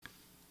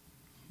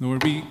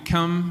Lord, we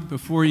come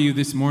before you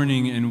this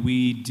morning and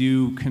we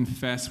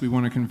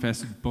want to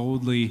confess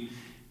boldly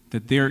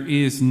that there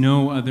is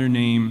no other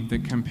name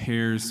that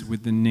compares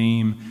with the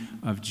name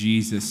of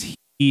Jesus.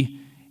 He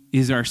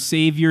is our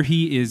Savior.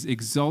 He is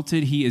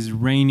exalted. He is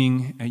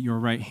reigning at your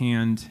right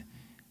hand.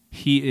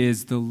 He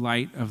is the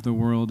light of the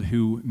world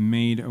who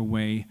made a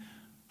way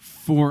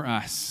for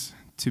us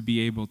to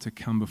be able to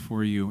come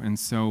before you. And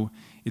so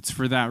it's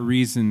for that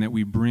reason that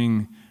we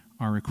bring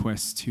our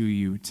requests to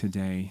you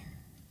today.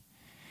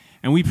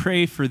 And we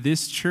pray for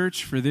this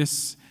church, for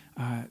this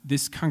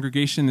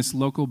congregation, this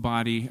local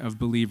body of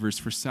believers,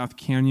 for South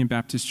Canyon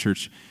Baptist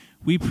Church.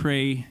 We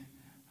pray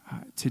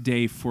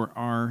today for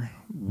our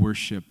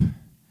worship.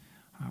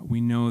 We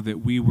know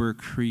that we were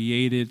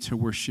created to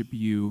worship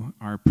you.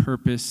 Our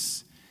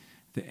purpose,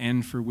 the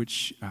end for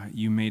which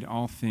you made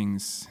all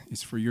things,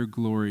 is for your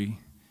glory,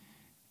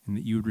 and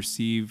that you would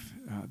receive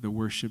the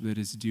worship that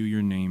is due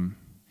your name.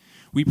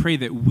 We pray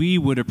that we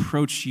would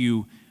approach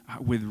you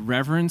with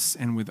reverence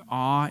and with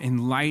awe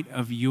in light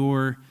of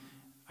your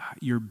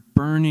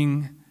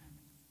burning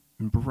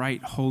and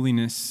bright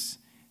holiness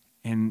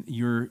and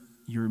your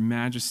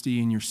majesty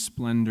and your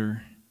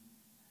splendor.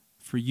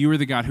 For you are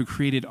the God who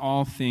created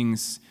all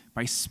things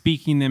by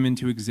speaking them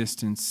into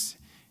existence.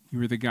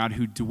 You are the God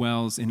who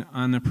dwells in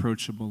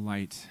unapproachable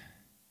light.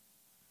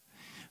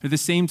 At the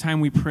same time,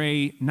 we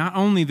pray not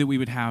only that we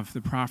would have the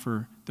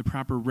proper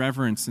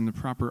reverence and the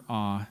proper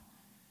awe,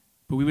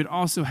 but we would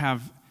also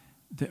have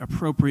the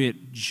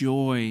appropriate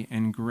joy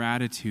and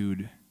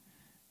gratitude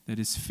that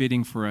is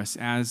fitting for us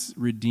as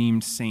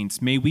redeemed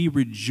saints. May we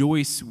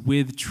rejoice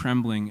with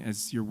trembling,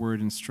 as your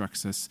word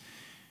instructs us.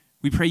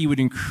 We pray you would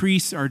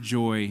increase our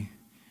joy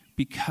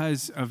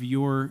because of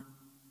your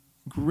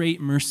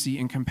great mercy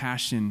and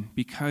compassion,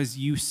 because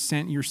you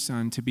sent your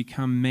Son to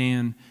become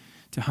man,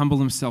 to humble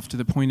himself to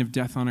the point of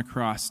death on a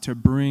cross, to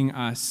bring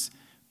us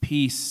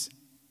peace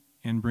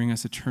and bring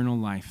us eternal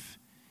life.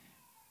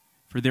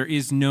 For there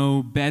is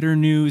no better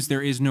news,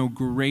 there is no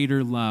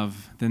greater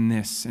love than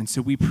this. And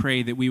so we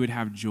pray that we would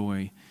have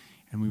joy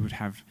and we would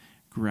have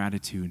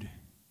gratitude.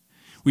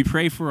 We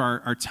pray for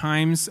our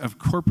times of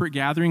corporate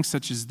gathering,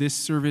 such as this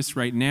service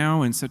right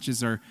now and such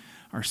as our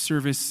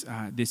service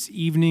this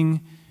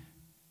evening.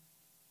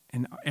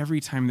 And every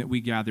time that we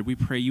gather, we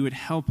pray you would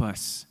help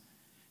us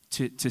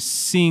to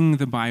sing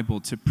the Bible,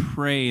 to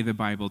pray the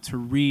Bible, to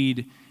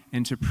read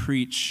and to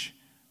preach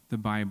the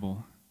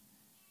Bible.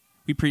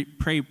 We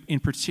pray in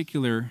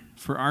particular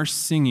for our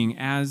singing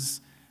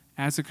as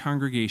a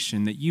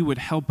congregation, that you would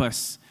help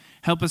us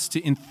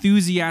to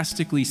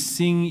enthusiastically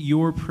sing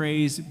your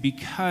praise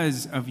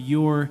because of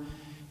your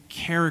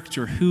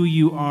character, who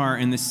you are,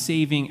 and the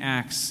saving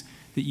acts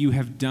that you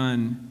have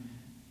done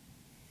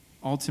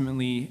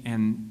ultimately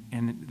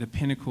and the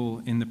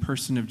pinnacle in the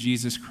person of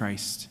Jesus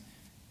Christ.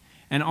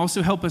 And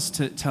also help us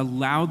to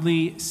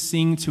loudly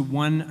sing to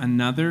one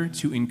another,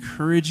 to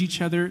encourage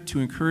each other, to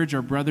encourage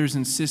our brothers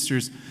and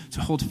sisters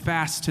to hold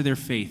fast to their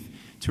faith,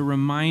 to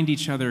remind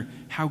each other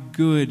how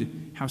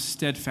good, how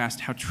steadfast,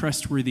 how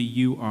trustworthy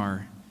you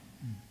are.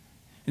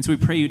 And so we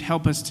pray you'd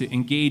help us to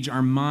engage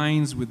our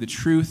minds with the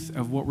truth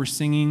of what we're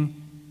singing,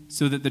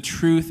 so that the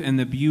truth and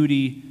the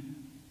beauty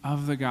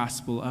of the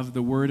gospel, of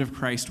the word of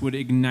Christ, would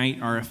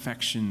ignite our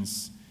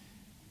affections.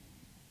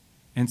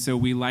 And so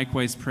we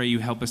likewise pray you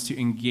help us to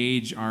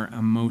engage our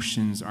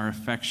emotions, our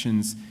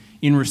affections,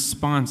 in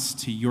response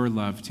to your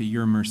love, to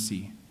your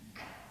mercy.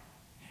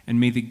 And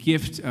may the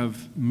gift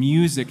of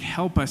music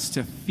help us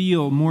to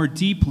feel more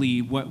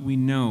deeply what we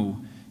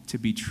know to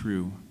be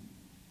true,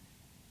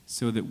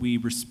 so that we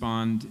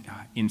respond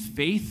in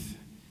faith,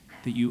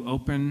 that you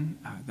open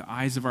the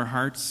eyes of our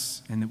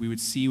hearts, and that we would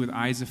see with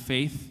eyes of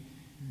faith,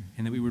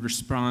 and that we would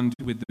respond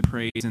with the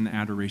praise and the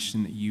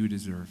adoration that you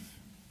deserve.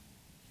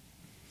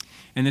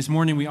 And this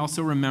morning we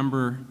also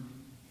remember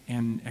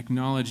and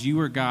acknowledge you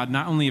are God,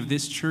 not only of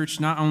this church,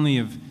 not only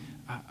of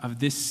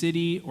this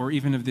city or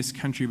even of this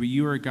country, but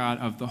you are God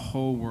of the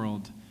whole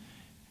world.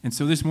 And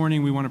so this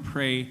morning we want to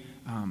pray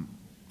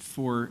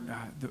for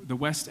the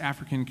West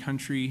African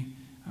country,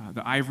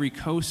 the Ivory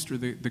Coast, or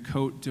the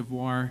Côte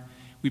d'Ivoire.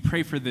 We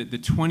pray for the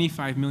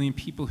 25 million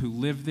people who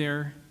live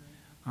there.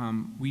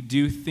 We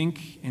do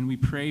think and we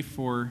pray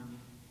for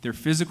their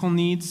physical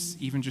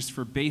needs, even just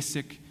for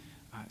basic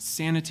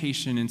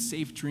sanitation and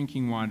safe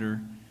drinking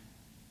water.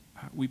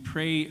 We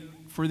pray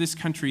for this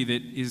country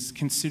that is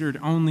considered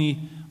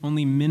only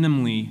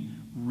minimally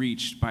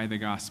reached by the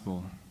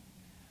gospel.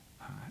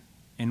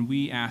 And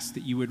we ask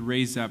that you would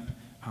raise up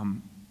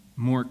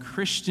more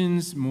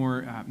Christians,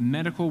 more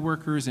medical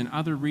workers, and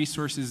other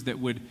resources that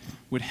would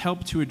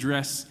help to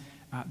address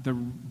the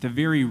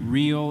very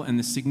real and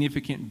the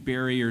significant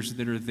barriers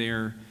that are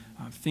there.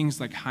 Things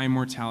like high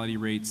mortality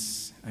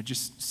rates,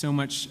 just so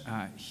much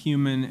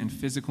human and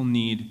physical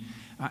need.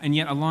 And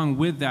yet along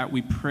with that,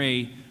 we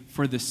pray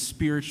for the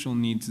spiritual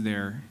needs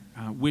there,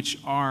 which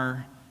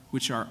are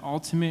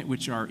ultimate,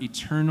 which are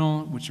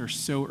eternal, which are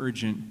so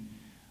urgent.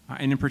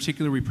 And in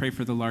particular, we pray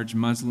for the large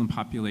Muslim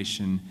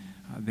population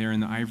there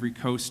in the Ivory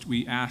Coast.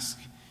 We ask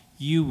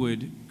you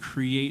would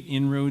create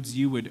inroads,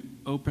 you would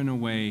open a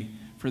way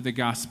for the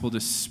gospel to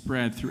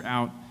spread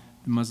throughout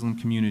the Muslim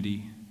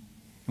community.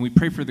 And we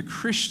pray for the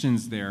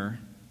Christians there,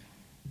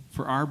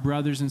 for our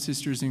brothers and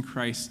sisters in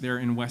Christ there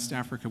in West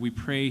Africa. We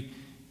pray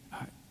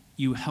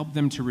you help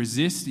them to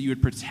resist, that you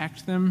would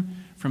protect them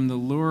from the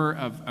lure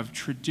of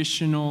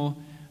traditional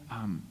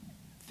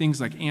things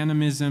like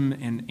animism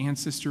and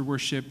ancestor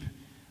worship,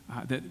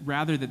 that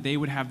rather that they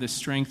would have the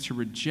strength to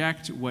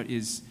reject what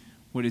is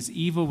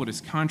evil, what is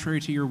contrary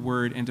to your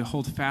word, and to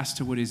hold fast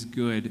to what is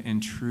good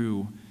and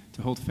true,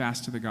 to hold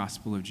fast to the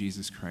gospel of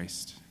Jesus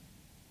Christ.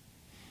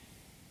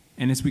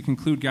 And as we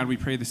conclude, God, we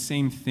pray the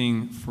same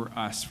thing for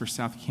us, for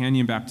South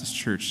Canyon Baptist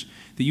Church,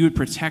 that you would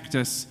protect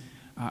us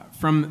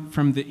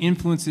from the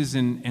influences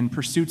and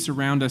pursuits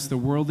around us, the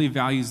worldly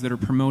values that are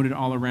promoted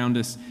all around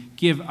us.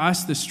 Give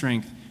us the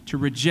strength to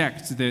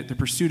reject the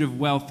pursuit of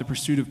wealth, the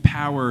pursuit of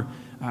power,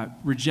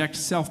 reject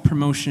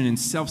self-promotion and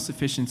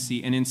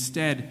self-sufficiency, and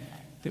instead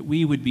that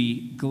we would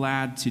be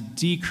glad to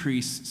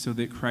decrease so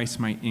that Christ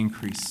might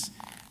increase,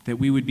 that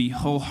we would be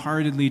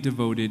wholeheartedly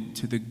devoted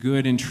to the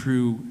good and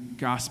true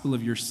gospel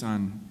of your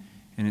Son.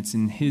 And it's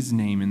in his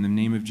name, in the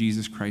name of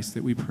Jesus Christ,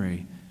 that we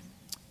pray.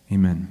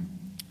 Amen.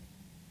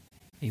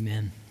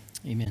 Amen.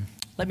 Amen.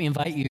 Let me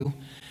invite you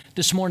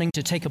this morning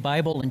to take a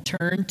Bible and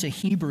turn to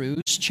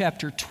Hebrews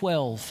chapter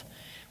 12.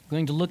 We're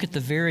going to look at the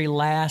very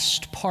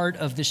last part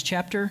of this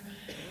chapter,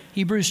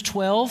 Hebrews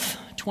 12,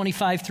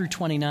 25 through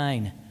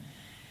 29.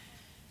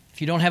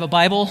 If you don't have a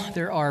Bible,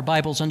 there are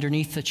Bibles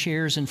underneath the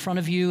chairs in front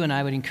of you, and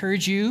I would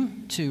encourage you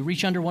to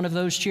reach under one of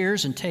those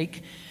chairs and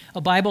take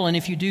a Bible. And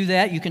if you do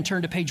that, you can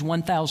turn to page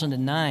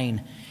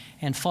 1009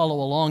 and follow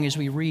along as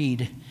we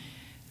read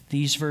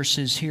these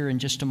verses here in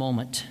just a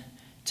moment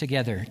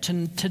together.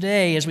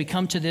 Today, as we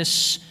come to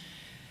this,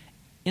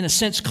 in a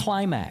sense,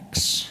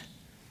 climax,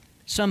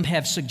 some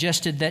have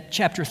suggested that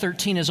chapter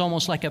 13 is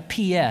almost like a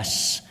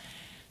PS,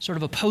 sort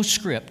of a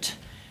postscript,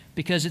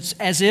 because it's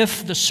as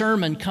if the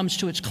sermon comes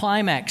to its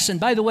climax. And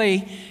by the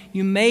way,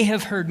 you may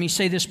have heard me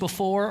say this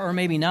before, or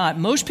maybe not.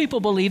 Most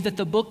people believe that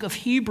the book of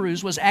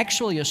Hebrews was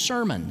actually a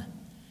sermon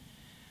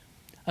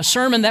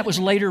that was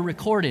later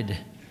recorded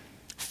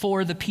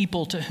for the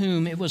people to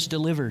whom it was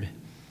delivered.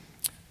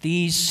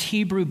 These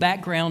Hebrew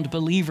background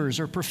believers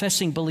or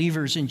professing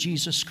believers in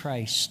Jesus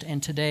Christ.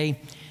 And today,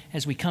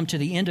 as we come to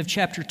the end of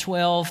chapter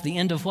 12, the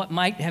end of what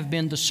might have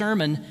been the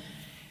sermon,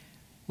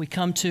 we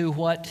come to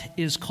what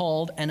is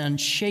called an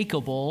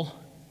unshakable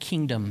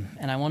kingdom.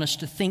 And I want us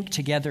to think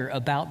together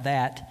about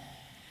that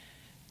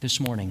this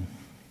morning.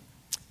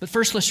 But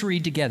first, let's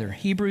read together.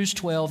 Hebrews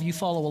 12, you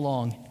follow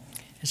along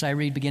as I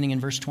read beginning in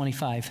verse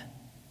 25.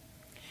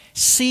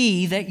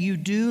 See that you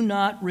do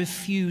not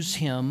refuse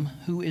him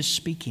who is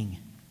speaking.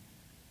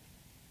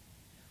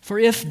 For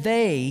if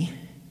they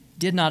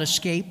did not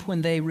escape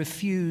when they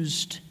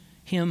refused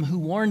him who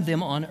warned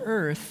them on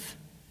earth,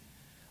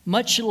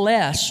 much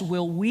less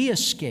will we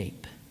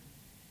escape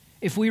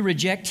if we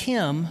reject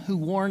him who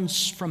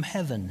warns from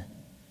heaven.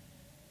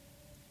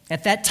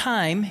 At that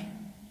time,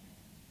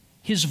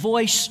 his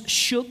voice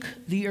shook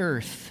the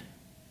earth.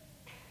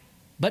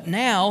 But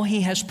now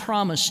he has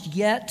promised,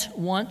 yet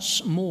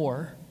once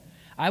more,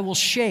 I will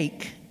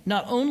shake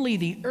not only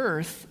the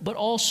earth, but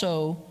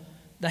also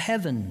the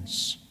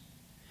heavens.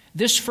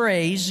 This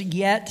phrase,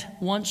 yet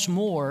once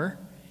more,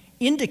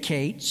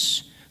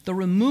 indicates the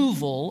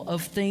removal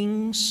of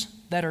things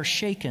that are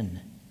shaken.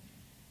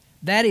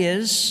 That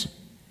is,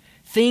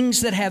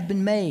 things that have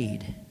been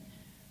made,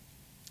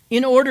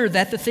 in order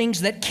that the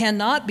things that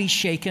cannot be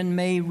shaken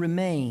may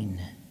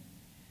remain.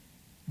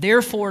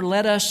 Therefore,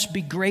 let us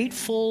be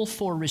grateful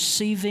for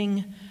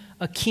receiving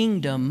a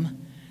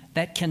kingdom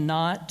that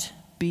cannot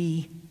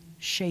be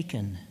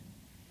shaken.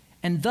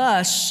 And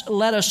thus,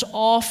 let us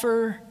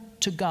offer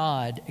to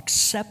God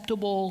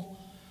acceptable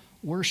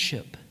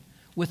worship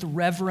with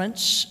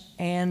reverence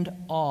and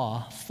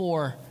awe,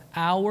 for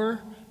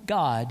our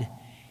God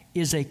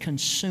is a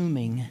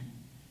consuming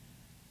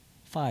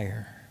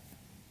fire.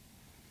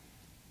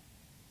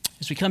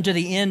 As we come to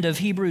the end of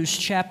Hebrews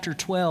chapter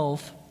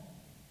 12,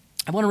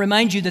 I want to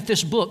remind you that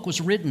this book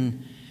was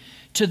written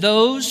to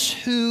those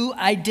who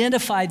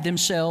identified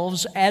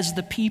themselves as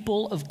the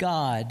people of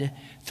God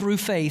through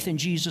faith in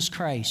Jesus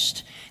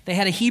Christ. They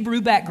had a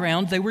Hebrew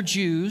background, they were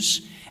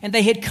Jews, and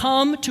they had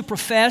come to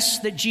profess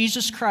that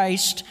Jesus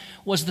Christ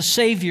was the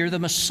Savior, the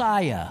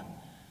Messiah.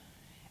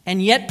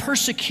 And yet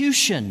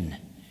persecution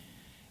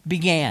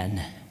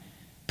began,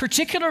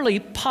 particularly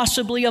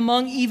possibly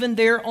among even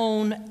their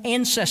own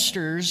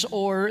ancestors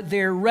or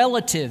their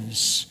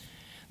relatives,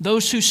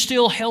 those who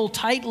still held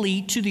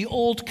tightly to the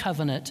old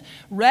covenant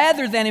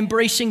rather than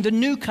embracing the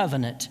new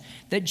covenant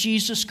that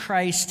Jesus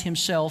Christ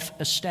himself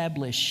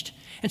established.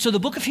 And so the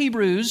book of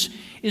Hebrews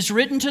is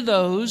written to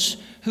those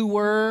who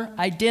were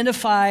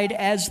identified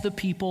as the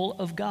people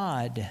of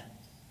God.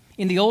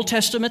 In the Old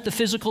Testament, the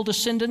physical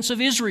descendants of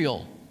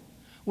Israel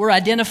were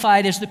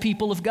identified as the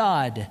people of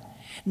God.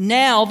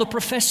 Now the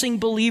professing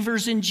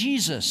believers in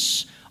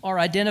Jesus are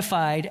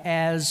identified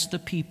as the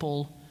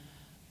people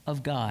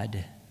of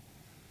God.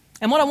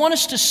 And what I want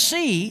us to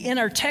see in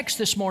our text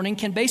this morning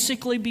can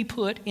basically be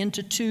put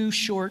into two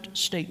short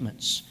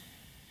statements.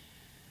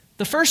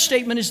 The first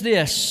statement is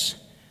this: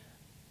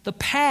 the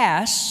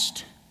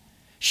past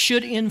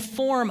should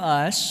inform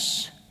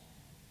us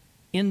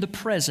in the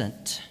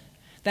present.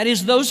 That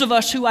is, those of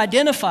us who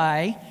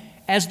identify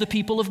as the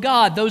people of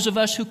God, those of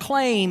us who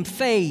claim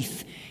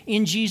faith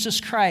in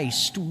Jesus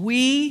Christ,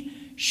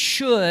 we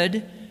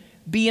should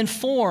be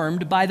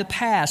informed by the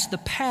past. The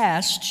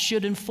past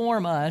should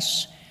inform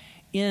us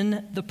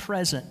in the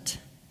present.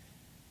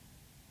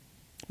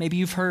 Maybe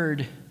you've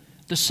heard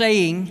the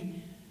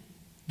saying,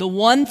 the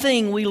one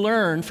thing we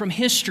learn from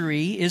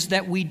history is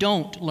that we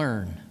don't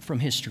learn from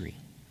history.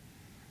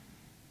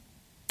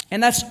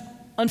 And that's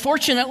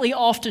unfortunately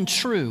often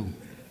true.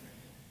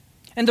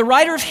 And the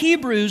writer of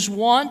Hebrews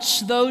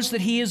wants those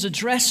that he is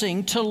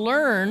addressing to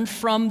learn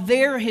from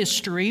their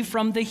history,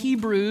 from the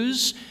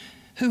Hebrews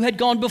who had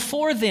gone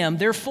before them,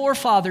 their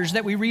forefathers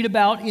that we read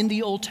about in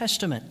the Old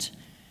Testament.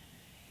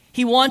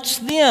 He wants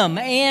them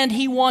and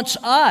he wants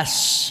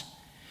us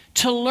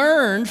to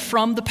learn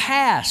from the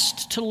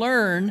past, to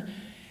learn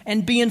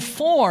and be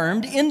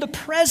informed in the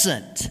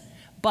present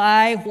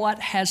by what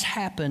has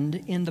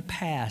happened in the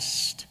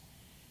past.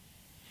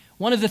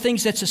 One of the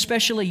things that's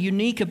especially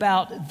unique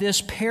about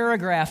this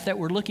paragraph that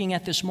we're looking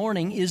at this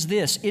morning is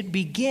this: it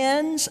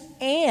begins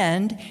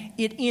and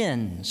it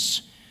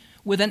ends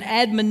with an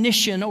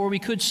admonition, or we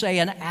could say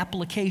an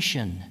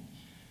application.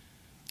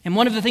 And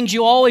one of the things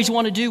you always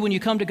want to do when you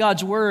come to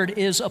God's Word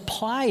is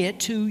apply it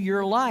to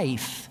your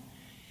life.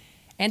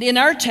 And in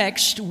our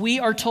text, we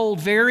are told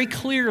very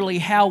clearly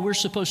how we're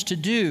supposed to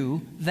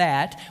do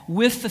that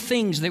with the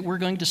things that we're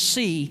going to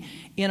see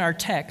in our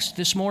text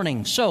this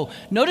morning. So,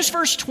 notice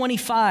verse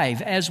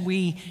 25 as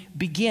we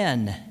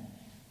begin.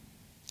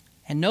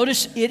 And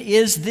notice it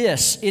is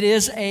this. It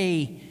is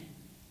an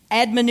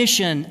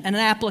admonition and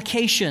an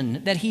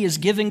application that he is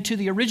giving to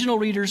the original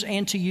readers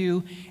and to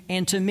you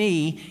and to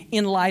me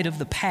in light of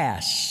the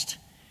past.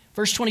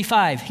 Verse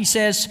 25, he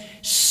says,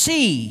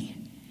 "See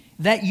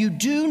that you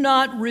do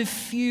not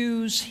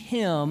refuse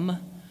him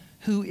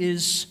who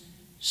is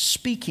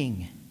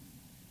speaking.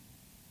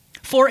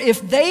 For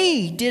if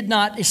they did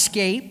not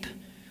escape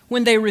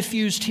when they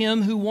refused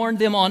him who warned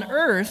them on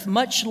earth,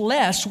 much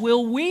less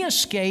will we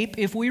escape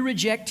if we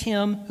reject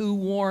him who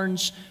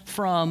warns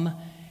from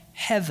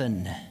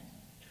heaven."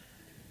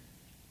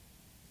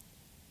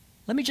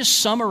 Let me just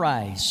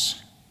summarize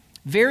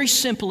very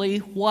simply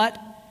what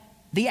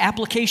the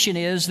application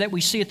is that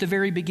we see at the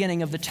very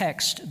beginning of the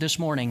text this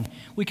morning.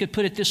 We could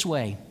put it this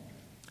way: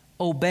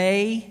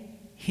 obey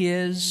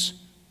his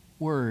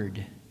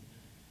word.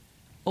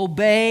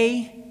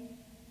 Obey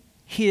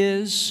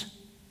his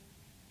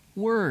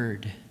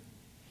word.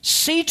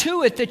 See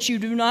to it that you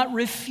do not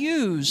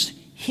refuse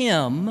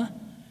him,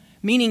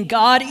 meaning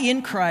God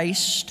in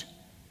Christ,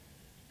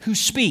 who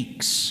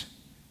speaks.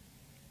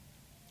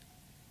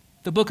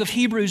 The book of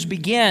Hebrews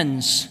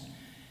begins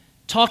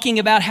talking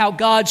about how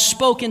God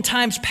spoke in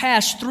times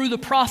past through the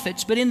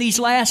prophets, but in these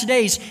last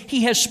days,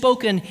 he has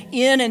spoken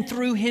in and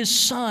through his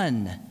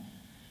Son.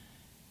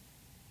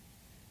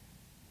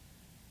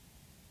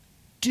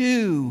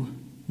 Do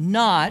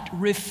not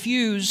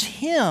refuse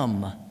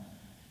him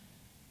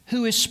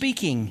who is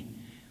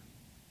speaking.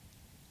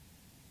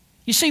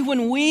 You see,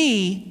 when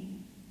we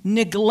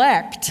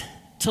neglect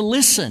to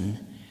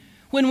listen,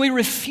 when we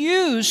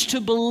refuse to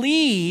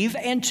believe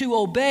and to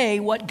obey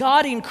what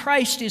God in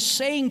Christ is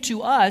saying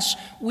to us,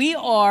 we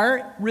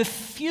are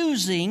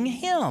refusing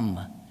him.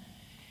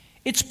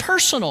 It's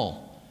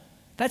personal.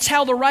 That's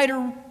how the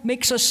writer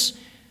makes us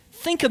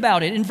think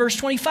about it in verse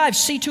 25.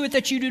 See to it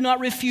that you do not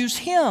refuse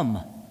him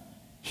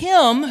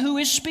who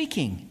is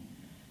speaking,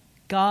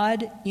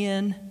 God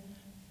in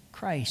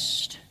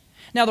Christ.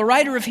 Now, the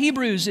writer of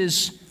Hebrews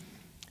is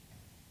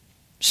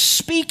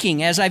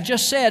speaking, as I've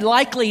just said.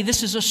 Likely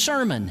this is a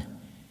sermon.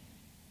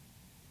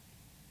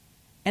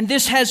 And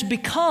this has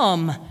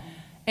become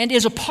and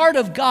is a part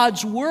of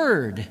God's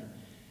Word.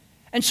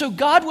 And so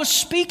God was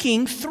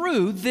speaking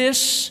through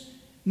this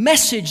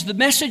message, the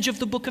message of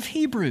the book of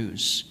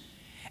Hebrews.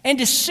 And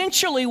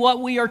essentially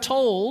what we are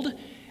told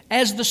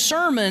as the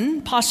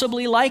sermon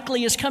possibly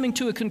likely is coming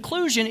to a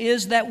conclusion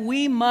is that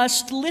we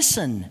must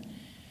listen,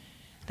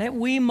 that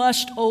we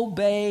must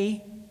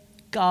obey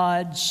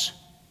God's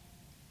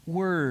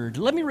Word.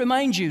 Let me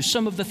remind you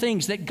some of the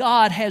things that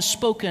God has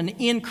spoken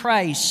in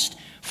Christ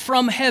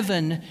from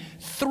heaven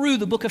through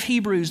the book of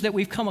Hebrews that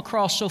we've come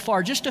across so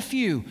far. Just a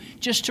few,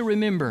 just to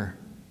remember.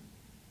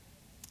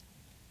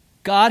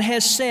 God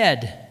has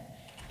said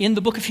in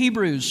the book of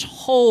Hebrews,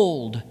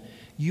 hold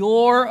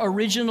your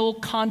original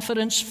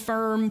confidence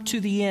firm to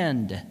the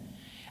end.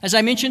 As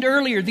I mentioned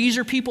earlier, these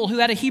are people who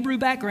had a Hebrew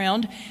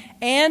background,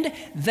 and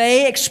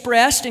they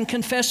expressed and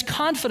confessed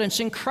confidence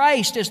in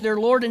Christ as their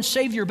Lord and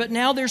Savior, but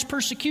now there's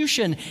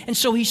persecution. And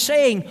so he's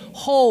saying,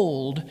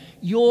 hold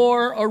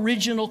your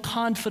original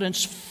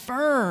confidence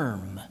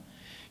firm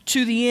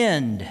to the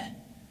end.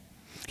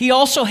 He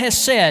also has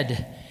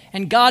said,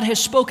 and God has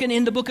spoken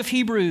in the book of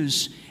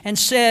Hebrews and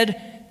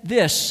said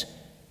this,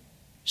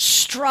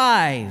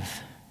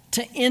 strive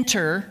to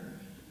enter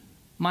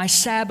my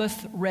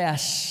Sabbath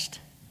rest.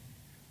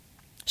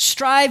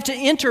 Strive to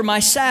enter my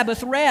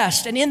Sabbath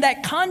rest. And in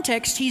that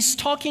context, he's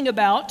talking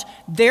about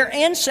their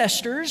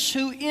ancestors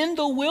who in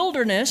the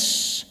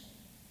wilderness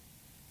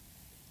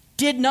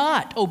did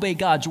not obey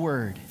God's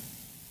word.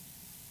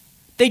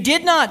 They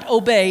did not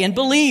obey and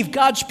believe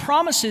God's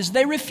promises.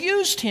 They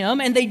refused him,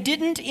 and they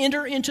didn't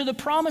enter into the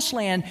promised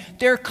land.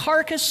 Their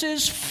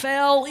carcasses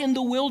fell in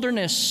the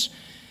wilderness.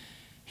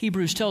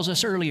 Hebrews tells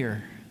us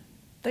earlier.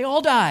 They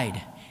all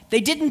died. They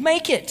didn't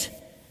make it.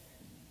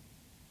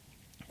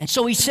 And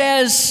so he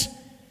says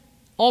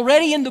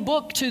already in the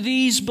book to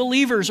these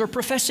believers or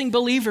professing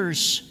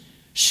believers,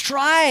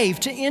 strive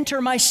to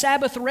enter my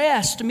Sabbath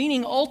rest,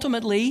 meaning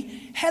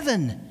ultimately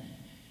heaven.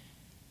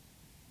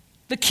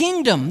 The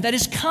kingdom that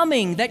is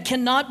coming that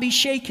cannot be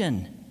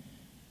shaken.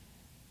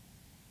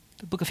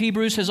 The book of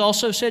Hebrews has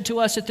also said to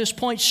us at this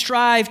point,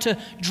 strive to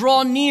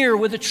draw near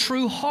with a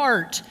true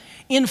heart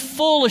in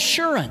full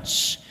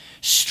assurance.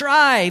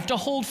 Strive to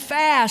hold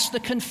fast the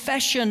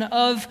confession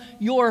of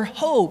your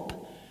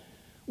hope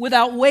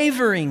without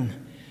wavering.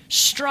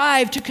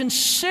 Strive to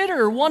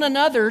consider one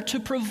another,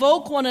 to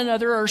provoke one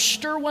another or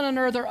stir one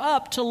another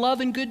up to love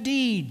and good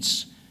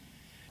deeds.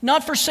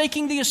 Not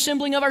forsaking the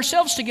assembling of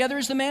ourselves together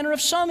as the manner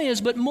of some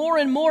is, but more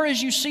and more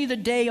as you see the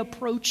day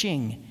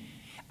approaching.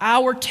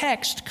 Our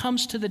text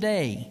comes to the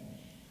day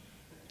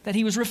that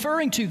he was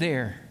referring to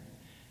there.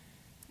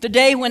 The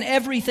day when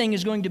everything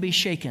is going to be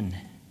shaken.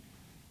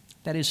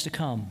 That is to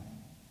come.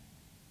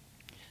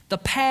 The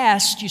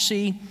past, you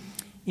see,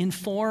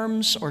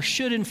 informs or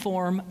should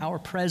inform our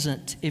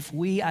present if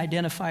we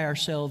identify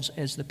ourselves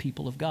as the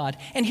people of God.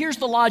 And here's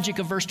the logic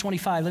of verse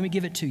 25. Let me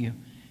give it to you.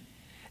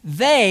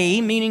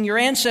 They, meaning your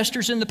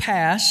ancestors in the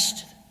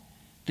past,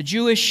 the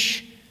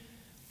Jewish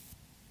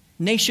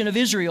nation of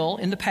Israel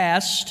in the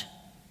past,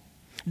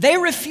 they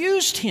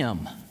refused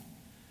him,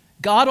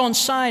 God on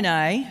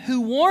Sinai,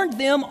 who warned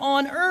them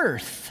on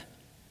earth,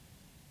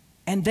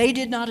 and they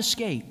did not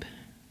escape.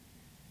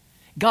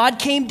 God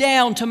came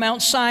down to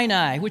Mount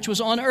Sinai, which was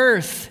on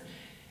earth,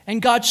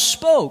 and God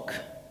spoke.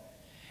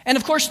 And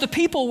of course, the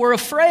people were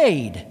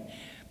afraid,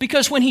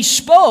 because when he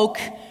spoke,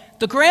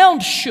 the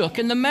ground shook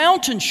and the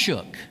mountain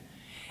shook.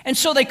 And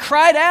so they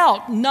cried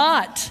out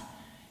not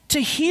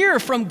to hear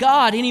from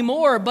God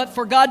anymore, but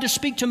for God to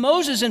speak to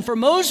Moses and for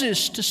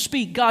Moses to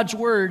speak God's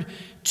word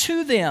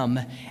to them.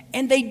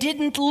 And they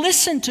didn't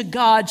listen to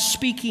God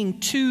speaking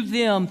to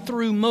them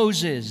through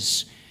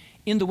Moses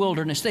in the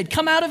wilderness. They'd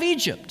come out of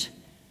Egypt.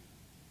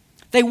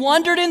 They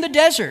wandered in the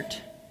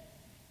desert.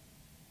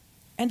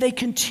 And they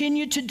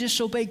continued to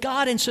disobey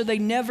God, and so they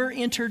never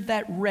entered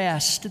that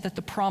rest that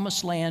the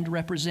promised land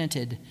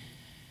represented.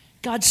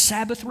 God's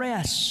Sabbath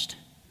rest.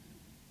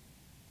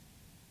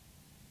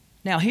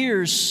 Now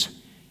here's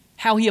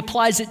how he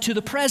applies it to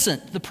the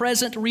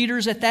present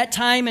readers at that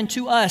time, and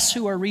to us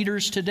who are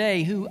readers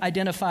today who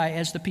identify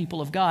as the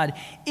people of God.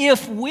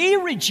 If we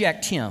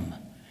reject him,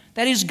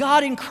 that is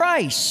God in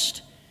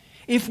Christ,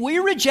 if we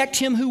reject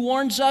him who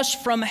warns us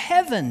from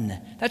heaven,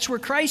 that's where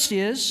Christ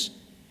is,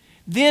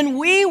 then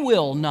we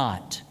will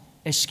not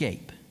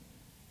escape.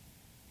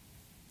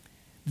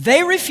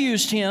 They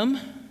refused him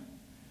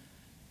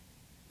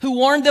who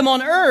warned them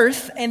on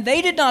earth, and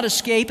they did not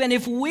escape. And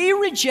if we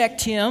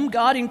reject him,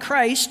 God in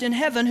Christ in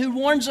heaven, who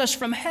warns us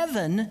from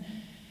heaven,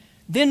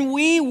 then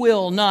we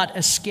will not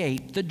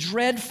escape the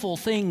dreadful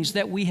things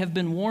that we have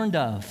been warned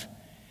of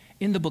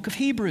in the book of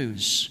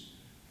Hebrews.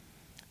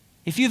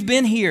 If you've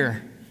been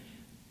here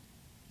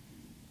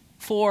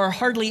for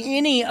hardly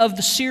any of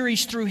the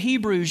series through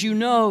Hebrews, you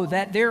know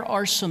that there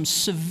are some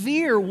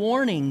severe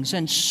warnings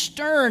and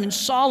stern and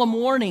solemn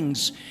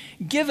warnings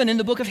given in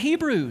the book of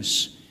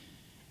Hebrews.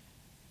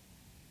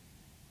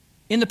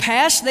 In the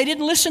past, they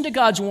didn't listen to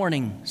God's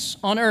warnings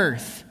on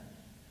earth.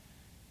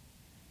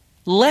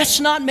 Let's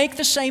not make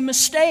the same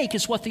mistake,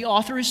 is what the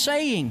author is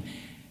saying.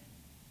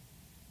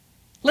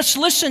 Let's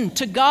listen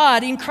to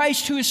God in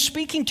Christ who is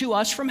speaking to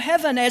us from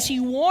heaven as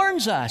he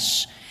warns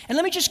us. And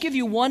let me just give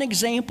you one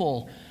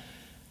example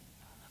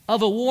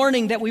of a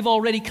warning that we've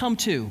already come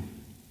to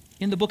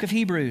in the book of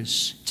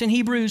Hebrews. It's in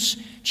Hebrews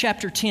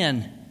chapter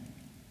 10.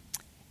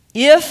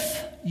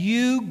 If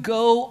you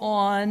go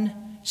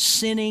on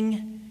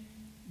sinning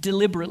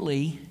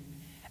deliberately,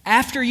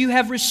 after you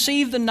have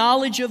received the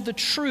knowledge of the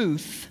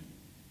truth,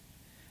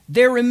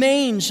 there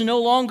remains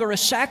no longer a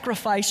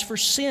sacrifice for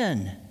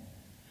sin,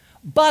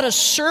 but a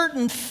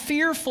certain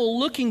fearful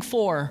looking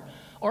for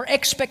or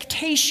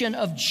expectation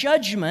of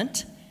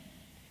judgment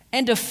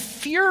and a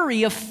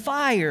fury of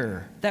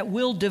fire that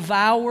will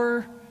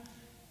devour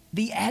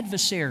the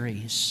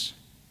adversaries.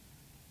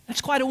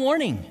 That's quite a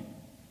warning.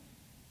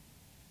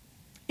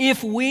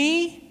 If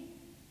we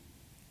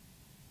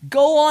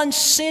go on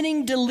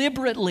sinning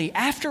deliberately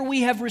after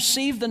we have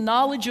received the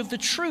knowledge of the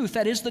truth,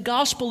 that is the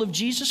gospel of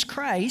Jesus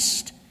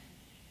Christ,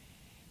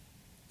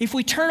 if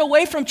we turn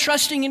away from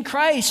trusting in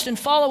Christ and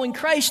following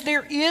Christ,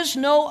 there is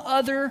no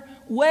other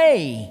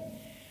way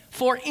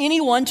for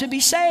anyone to be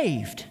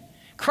saved.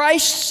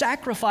 Christ's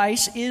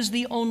sacrifice is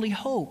the only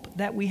hope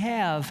that we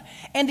have,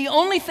 and the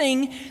only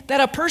thing that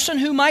a person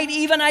who might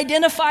even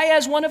identify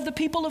as one of the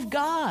people of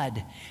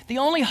God, the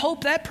only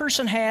hope that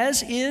person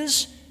has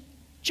is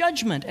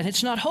judgment, and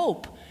it's not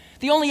hope.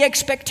 The only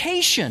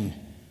expectation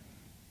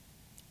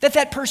that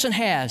that person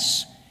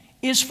has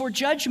is for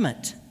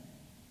judgment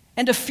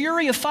and a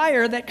fury of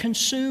fire that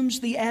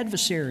consumes the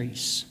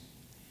adversaries.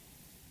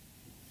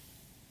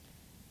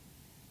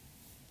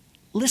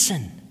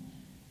 Listen.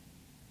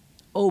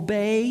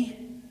 Obey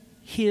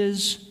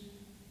His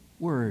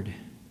word.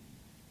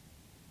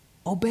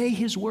 Obey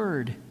His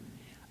word.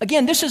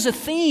 Again, this is a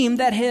theme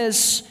that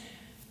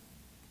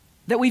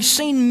we've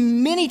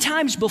seen many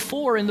times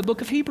before in the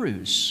book of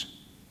Hebrews.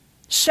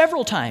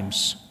 Several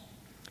times.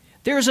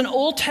 There's an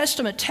Old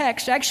Testament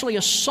text, actually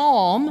a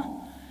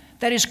psalm,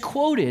 that is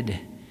quoted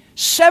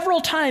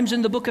several times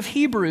in the book of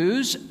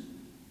Hebrews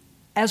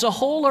as a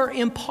whole or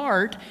in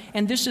part,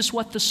 and this is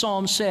what the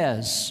psalm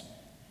says.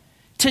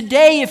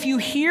 Today, if you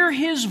hear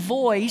His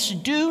voice,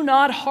 do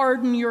not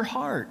harden your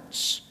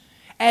hearts,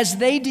 as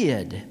they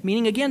did,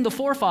 meaning again their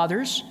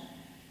forefathers,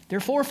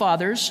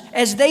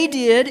 as they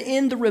did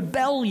in the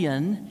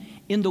rebellion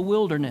in the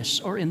wilderness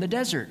or in the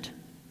desert.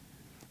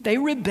 They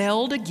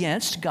rebelled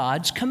against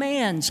God's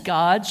commands,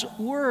 God's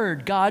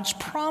word, God's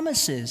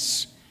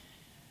promises.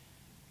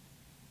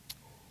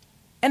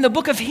 And the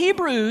book of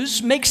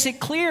Hebrews makes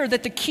it clear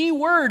that the key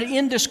word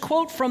in this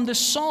quote from the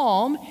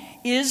psalm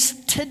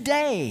is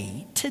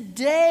today.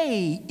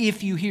 Today,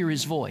 if you hear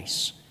His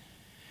voice,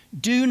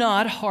 do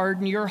not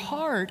harden your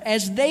heart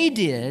as they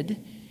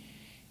did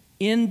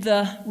in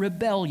the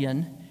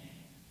rebellion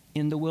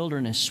in the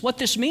wilderness. What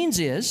this means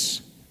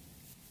is,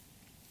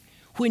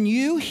 when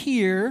you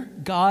hear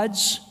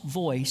God's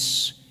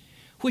voice,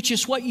 which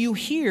is what you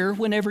hear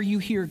whenever you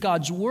hear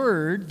God's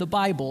word, the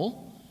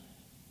Bible,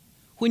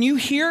 when you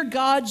hear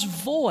God's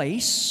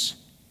voice,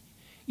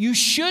 you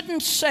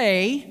shouldn't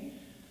say,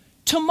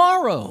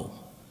 tomorrow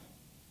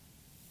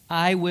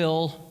I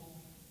will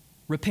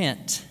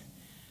repent.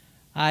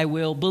 I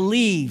will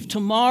believe.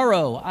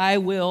 Tomorrow I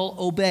will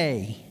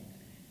obey.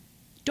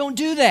 Don't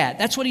do that.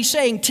 That's what he's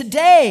saying.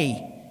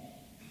 Today,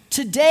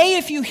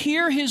 if you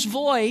hear His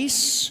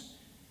voice,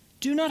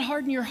 do not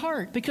harden your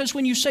heart. Because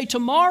when you say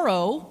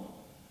tomorrow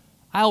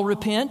I'll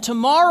repent,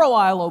 tomorrow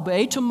I'll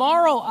obey,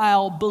 tomorrow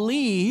I'll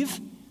believe,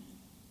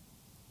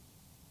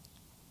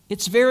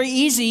 it's very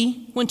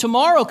easy when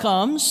tomorrow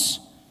comes.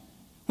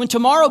 When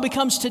tomorrow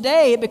becomes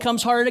today, it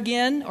becomes hard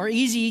again, or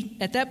easy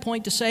at that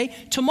point to say,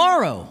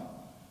 tomorrow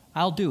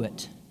I'll do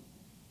it.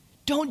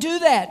 Don't do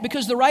that,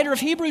 because the writer of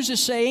Hebrews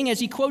is saying, as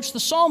he quotes the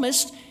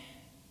psalmist,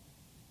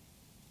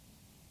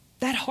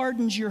 that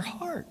hardens your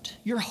heart.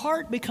 Your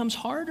heart becomes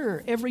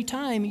harder every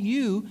time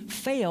you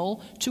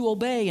fail to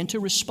obey and to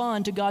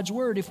respond to God's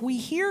word. If we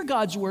hear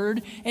God's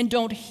word and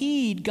don't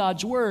heed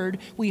God's word,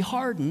 we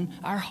harden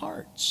our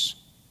hearts.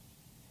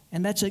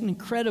 And that's an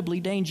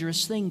incredibly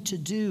dangerous thing to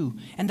do.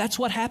 And that's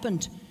what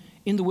happened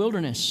in the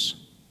wilderness.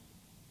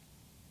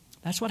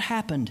 That's what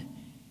happened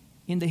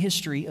in the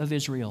history of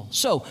Israel.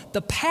 So,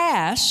 the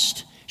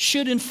past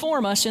should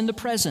inform us in the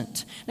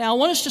present. Now, I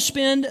want us to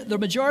spend the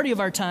majority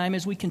of our time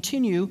as we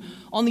continue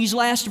on these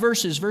last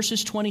verses,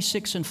 verses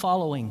 26 and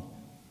following.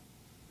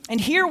 And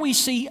here we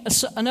see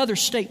another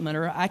statement,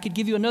 or I could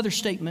give you another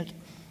statement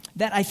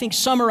that I think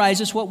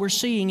summarizes what we're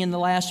seeing in the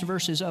last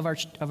verses of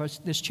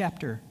this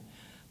chapter.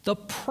 The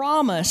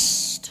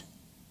promised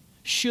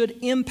should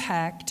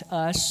impact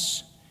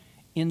us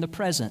in the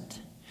present.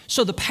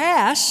 So the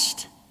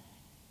past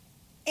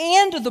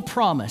and the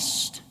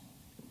promised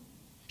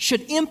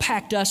should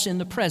impact us in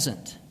the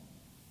present.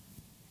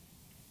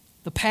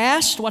 The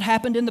past, what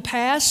happened in the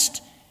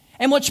past,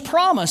 and what's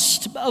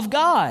promised of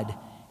God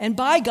and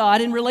by God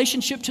in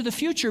relationship to the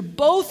future,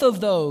 both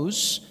of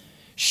those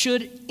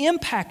should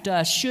impact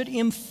us, should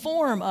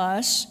inform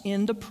us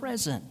in the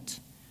present.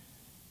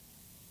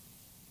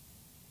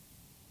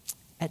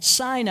 At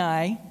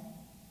Sinai,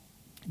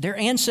 their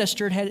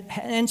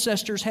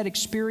ancestors had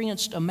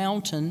experienced a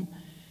mountain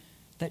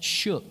that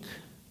shook.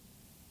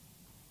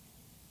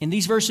 In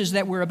these verses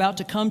that we're about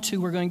to come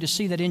to, we're going to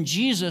see that in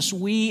Jesus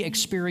we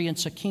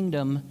experience a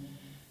kingdom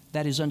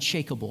that is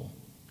unshakable.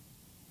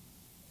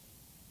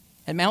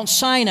 At Mount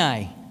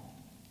Sinai,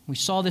 we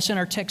saw this in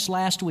our text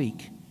last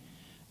week.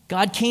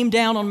 God came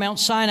down on Mount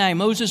Sinai.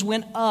 Moses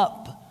went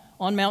up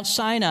on Mount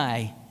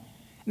Sinai.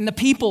 And the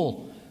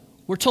people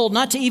were told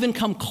not to even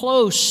come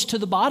close to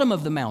the bottom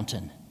of the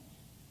mountain.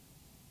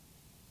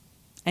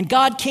 And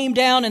God came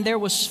down, and there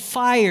was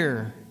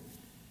fire,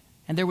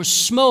 and there was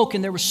smoke,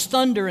 and there was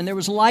thunder, and there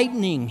was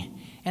lightning,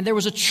 and there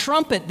was a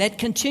trumpet that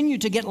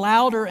continued to get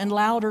louder and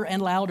louder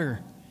and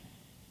louder.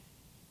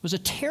 It was a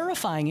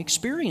terrifying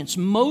experience.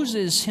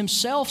 Moses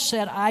himself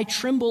said, "I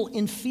tremble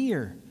in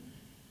fear."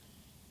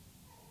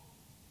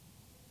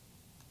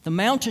 The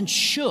mountain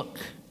shook.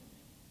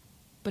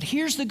 But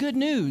here's the good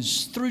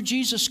news. Through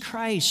Jesus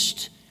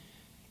Christ,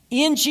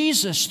 in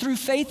Jesus, through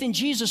faith in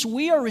Jesus,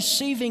 we are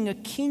receiving a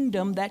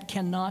kingdom that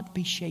cannot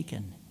be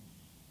shaken.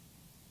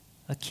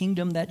 A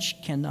kingdom that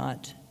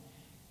cannot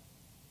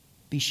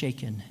be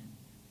shaken.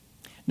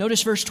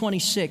 Notice verse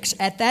 26.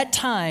 At that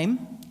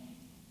time,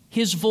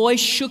 his voice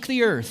shook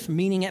the earth,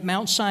 meaning at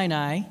Mount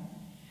Sinai.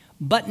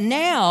 But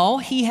now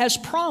he has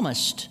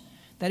promised,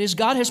 that is,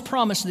 God has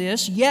promised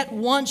this, yet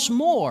once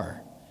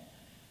more,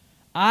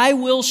 I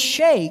will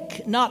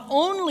shake not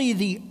only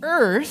the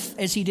earth,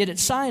 as he did at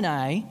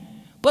Sinai,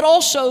 but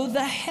also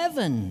the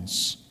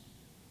heavens.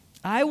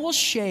 I will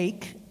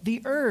shake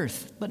the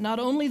earth, but not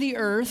only the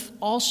earth,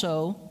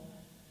 also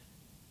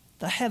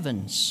the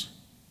heavens.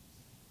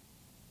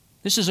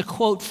 This is a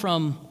quote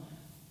from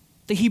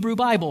the Hebrew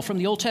Bible, from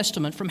the Old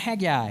Testament, from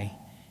Haggai,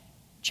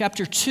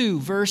 chapter 2,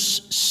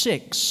 verse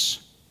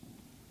 6.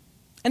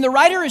 And the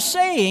writer is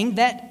saying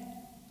that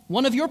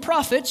one of your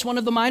prophets, one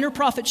of the minor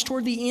prophets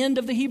toward the end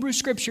of the Hebrew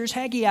Scriptures,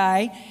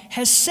 Haggai,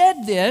 has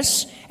said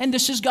this, and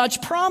this is God's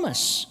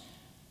promise.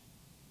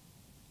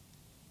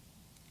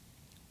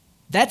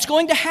 That's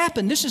going to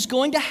happen. This is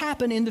going to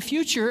happen in the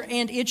future,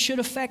 and it should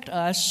affect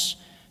us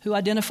who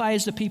identify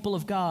as the people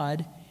of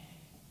God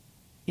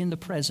in the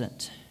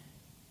present.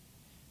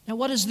 Now,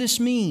 what does this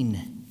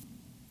mean?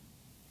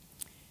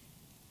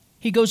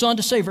 He goes on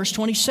to say, verse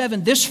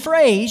 27, this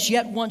phrase,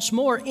 yet once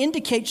more,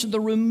 indicates the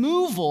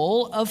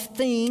removal of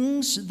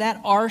things that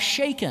are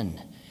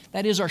shaken,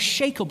 that is, are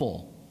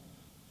shakeable.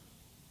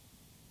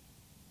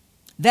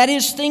 That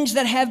is, things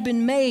that have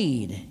been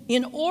made,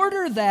 in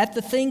order that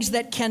the things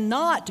that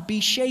cannot be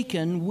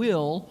shaken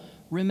will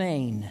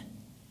remain.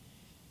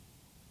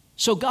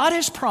 So God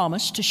has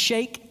promised to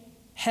shake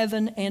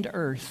heaven and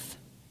earth.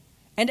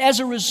 And as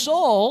a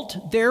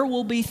result, there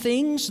will be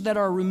things that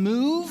are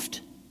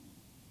removed.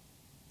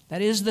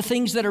 That is, the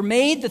things that are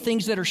made, the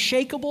things that are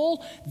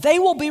shakeable, they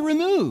will be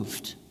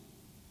removed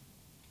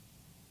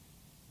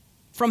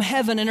from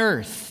heaven and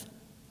earth.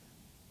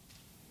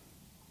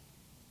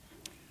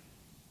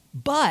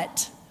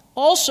 But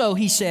also,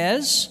 he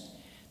says,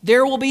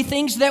 there will be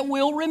things that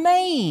will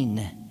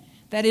remain.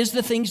 That is,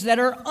 the things that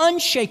are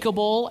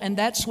unshakable, and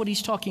that's what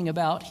he's talking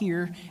about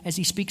here as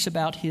he speaks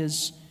about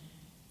his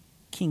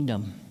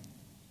kingdom.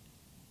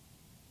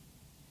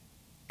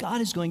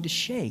 God is going to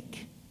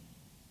shake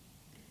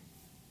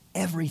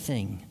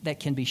everything that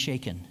can be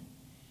shaken.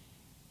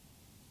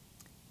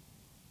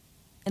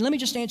 And let me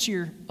just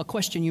answer a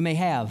question you may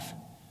have.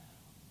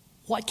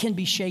 What can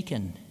be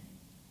shaken?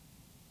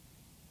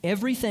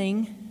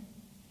 Everything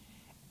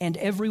and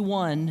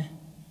everyone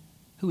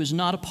who is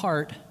not a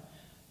part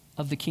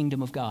of the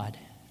kingdom of God.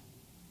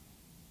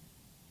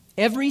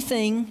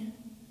 Everything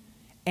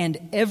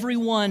and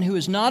everyone who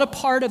is not a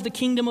part of the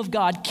kingdom of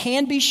God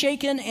can be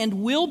shaken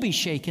and will be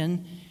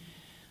shaken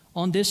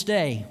on this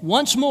day.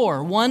 Once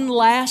more, one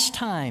last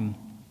time,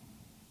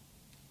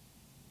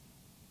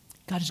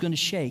 God is going to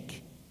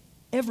shake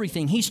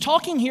everything. He's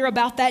talking here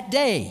about that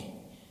day,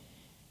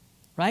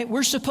 right?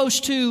 We're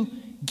supposed to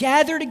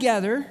gather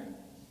together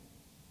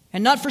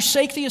and not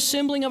forsake the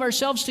assembling of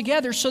ourselves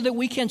together so that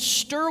we can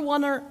stir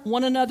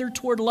one another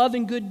toward love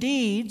and good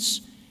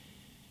deeds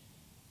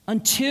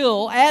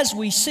until, as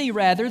we see,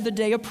 rather, the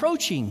day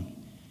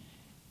approaching.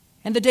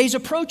 And the day's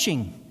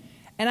approaching.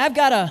 And I've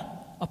got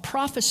a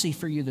prophecy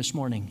for you this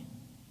morning.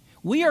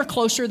 We are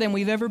closer than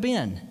we've ever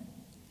been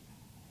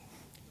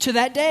to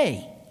that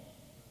day.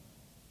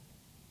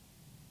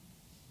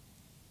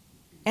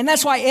 And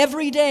that's why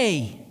every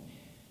day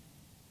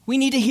we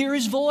need to hear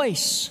His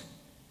voice.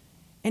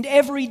 And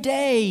every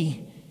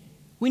day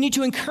we need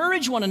to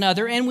encourage one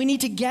another, and we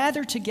need to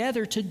gather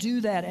together to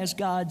do that as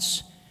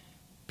God's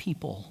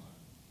people.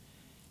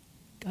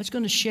 God's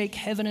going to shake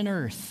heaven and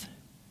earth.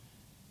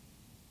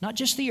 Not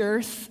just the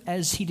earth,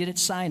 as He did at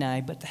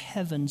Sinai, but the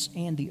heavens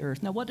and the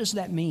earth. Now, what does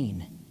that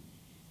mean?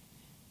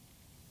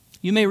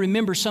 You may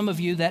remember, some of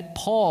you, that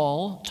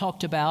Paul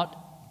talked about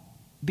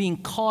being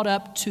caught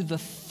up to the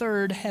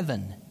third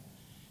heaven.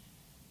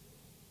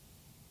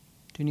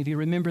 Do any of you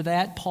remember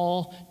that?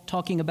 Paul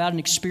talking about an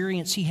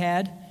experience he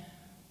had.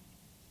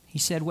 He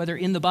said, whether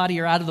in the body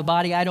or out of the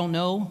body, I don't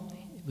know.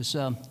 It was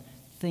a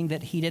thing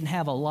that he didn't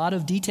have a lot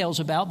of details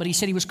about, but he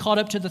said he was caught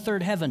up to the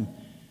third heaven,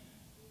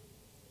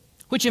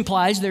 which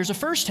implies there's a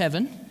first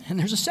heaven and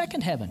there's a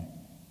second heaven,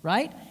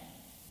 right?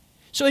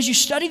 So as you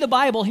study the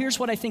Bible, here's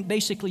what I think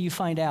basically you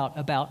find out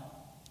about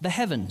the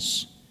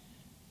heavens.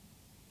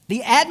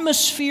 The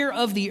atmosphere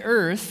of the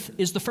earth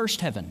is the first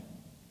heaven.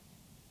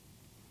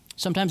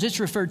 Sometimes it's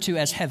referred to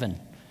as heaven,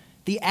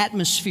 the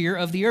atmosphere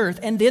of the earth.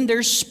 And then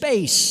there's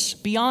space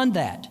beyond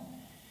that.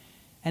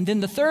 And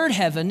then the third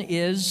heaven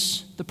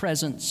is the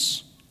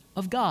presence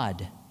of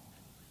God.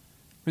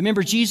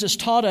 Remember, Jesus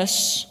taught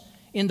us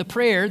in the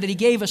prayer that He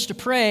gave us to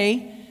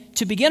pray,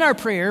 to begin our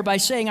prayer by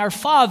saying, Our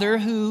Father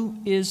who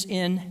is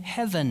in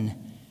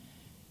heaven.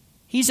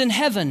 He's in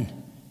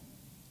heaven.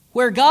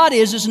 Where God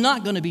is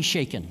not going to be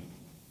shaken,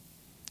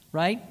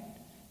 right?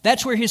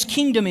 That's where His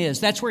kingdom is.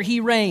 That's where He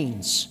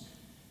reigns.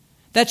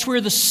 That's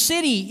where the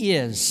city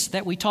is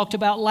that we talked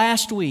about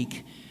last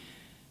week.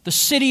 The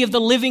city of the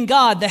living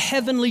God, the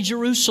heavenly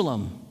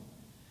Jerusalem,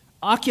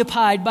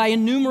 occupied by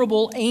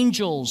innumerable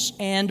angels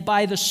and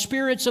by the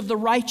spirits of the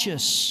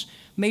righteous,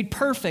 made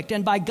perfect,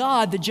 and by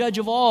God, the judge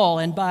of all,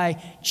 and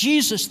by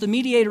Jesus, the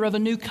mediator of a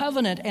new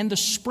covenant, and the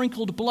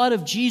sprinkled blood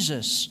of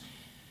Jesus.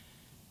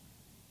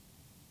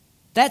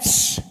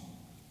 That's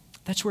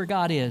where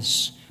God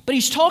is. But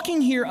he's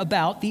talking here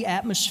about the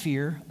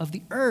atmosphere of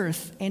the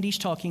earth, and he's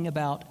talking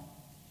about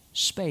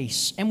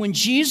space. And when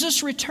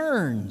Jesus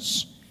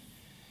returns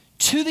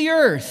to the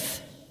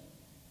earth,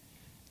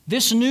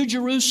 this new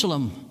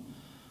Jerusalem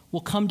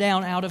will come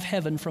down out of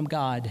heaven from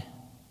God,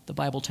 the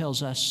Bible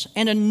tells us.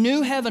 And a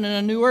new heaven and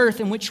a new earth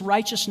in which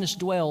righteousness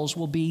dwells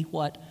will be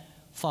what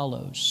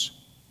follows.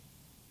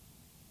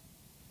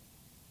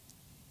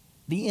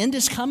 The end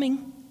is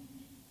coming.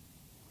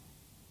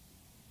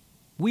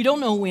 We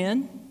don't know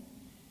when.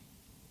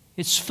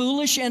 It's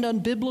foolish and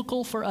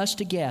unbiblical for us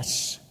to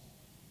guess.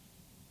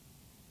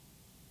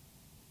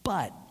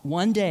 But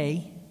one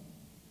day,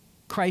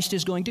 Christ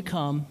is going to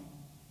come,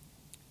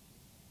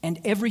 and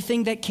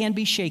everything that can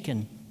be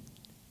shaken,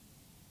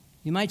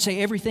 you might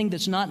say everything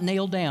that's not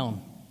nailed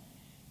down,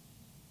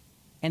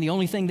 and the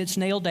only thing that's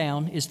nailed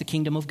down is the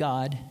kingdom of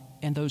God,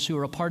 and those who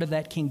are a part of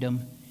that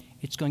kingdom,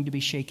 it's going to be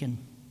shaken.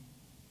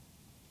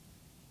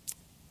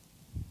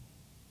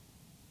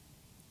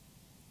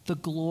 The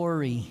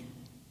glory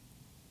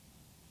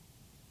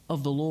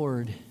of the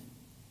Lord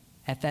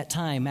at that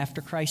time,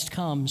 after Christ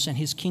comes and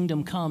his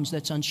kingdom comes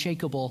that's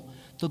unshakable,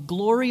 the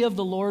glory of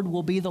the Lord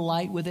will be the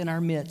light within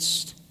our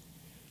midst.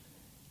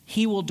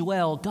 He will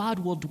dwell, God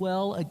will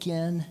dwell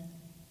again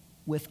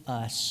with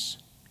us.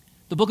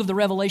 The book of the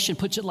Revelation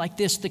puts it like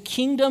this: the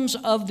kingdoms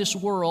of this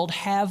world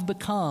have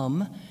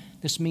become,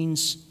 this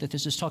means that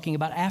this is talking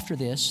about after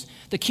this,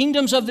 the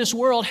kingdoms of this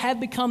world have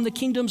become the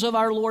kingdoms of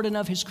our Lord and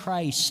of his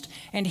Christ,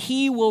 and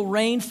he will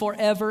reign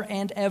forever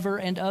and ever,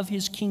 and of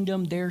his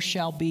kingdom there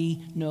shall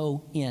be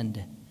no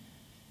end.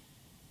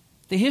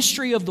 The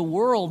history of the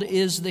world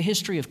is the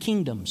history of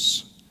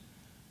kingdoms.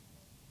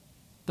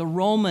 The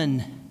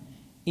Roman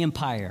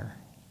Empire,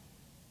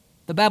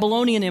 the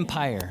Babylonian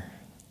Empire,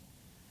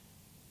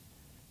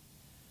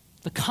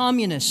 the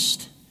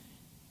Communist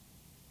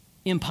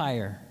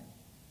Empire.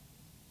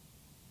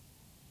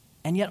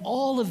 And yet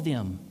all of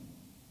them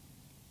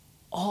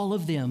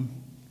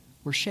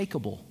were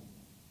shakeable.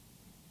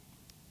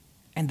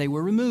 And they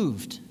were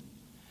removed.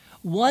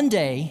 One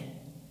day,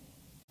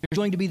 there's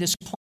going to be this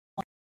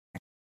point,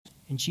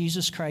 and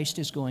Jesus Christ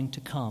is going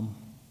to come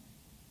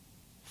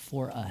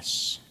for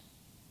us.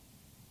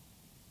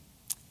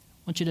 I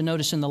want you to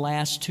notice in the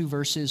last two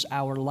verses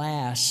our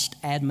last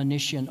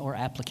admonition or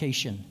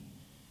application.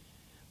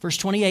 Verse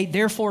 28,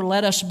 therefore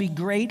let us be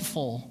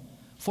grateful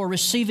for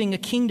receiving a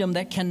kingdom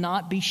that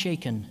cannot be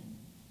shaken.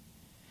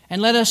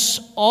 And let us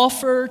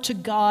offer to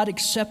God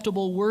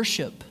acceptable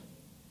worship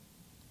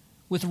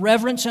with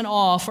reverence and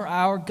awe, for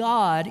our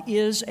God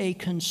is a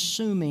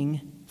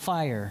consuming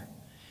fire.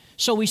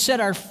 So we said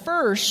our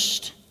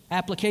first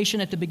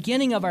application at the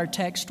beginning of our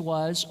text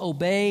was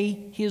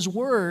obey his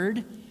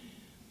word.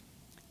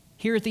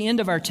 Here at the end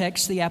of our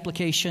text, the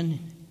application,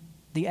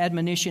 the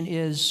admonition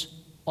is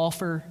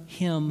offer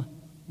him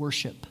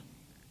worship.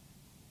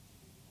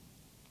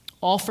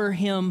 Offer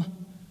him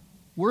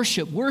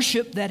worship.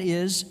 Worship that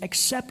is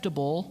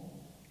acceptable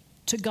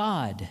to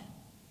God.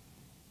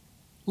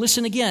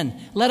 Listen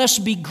again. Let us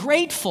be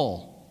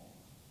grateful.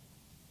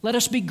 Let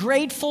us be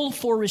grateful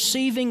for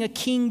receiving a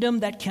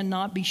kingdom that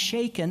cannot be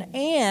shaken,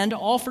 and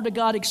offer to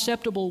God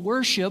acceptable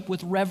worship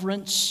with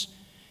reverence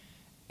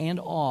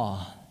and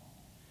awe.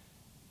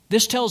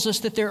 This tells us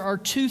that there are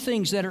two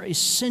things that are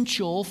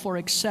essential for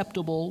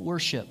acceptable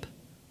worship.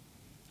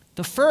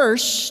 The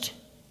first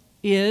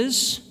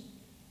is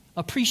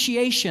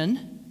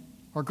appreciation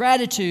or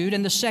gratitude,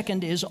 and the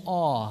second is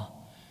awe.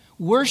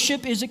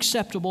 Worship is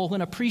acceptable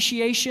when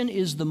appreciation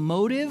is the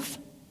motive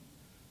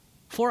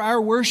for our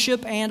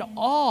worship, and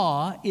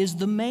awe is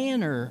the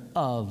manner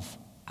of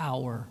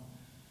our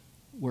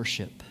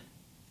worship.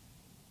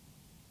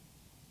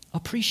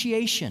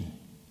 Appreciation.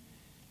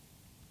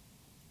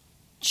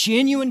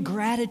 Genuine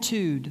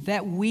gratitude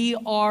that we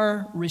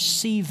are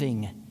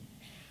receiving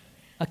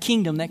a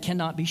kingdom that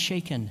cannot be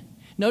shaken.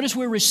 Notice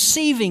we're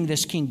receiving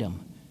this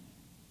kingdom.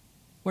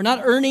 We're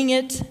not earning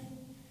it.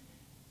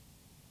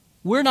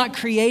 We're not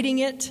creating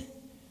it.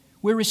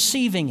 We're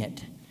receiving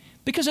it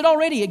because it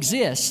already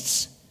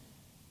exists.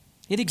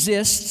 It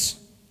exists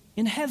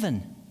in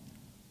heaven.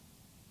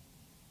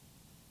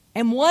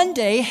 And one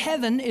day,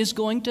 heaven is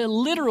going to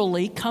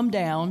literally come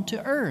down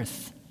to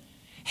earth.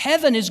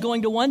 Heaven is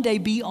going to one day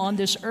be on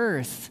this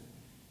earth.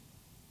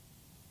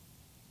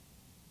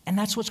 And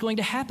that's what's going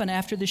to happen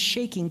after this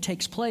shaking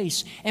takes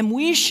place. And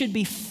we should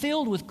be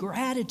filled with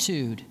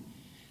gratitude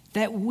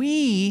that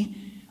we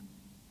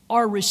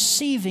are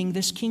receiving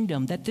this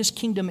kingdom, that this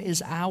kingdom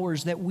is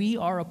ours, that we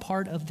are a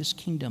part of this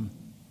kingdom.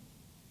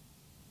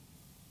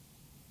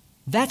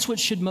 That's what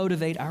should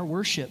motivate our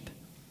worship.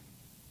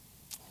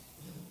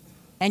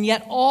 And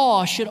yet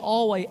awe should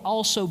always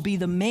also be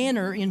the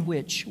manner in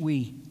which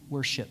we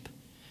worship.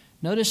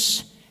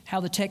 Notice how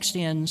the text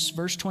ends,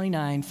 verse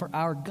 29, for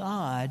our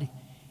God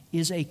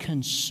is a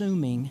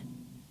consuming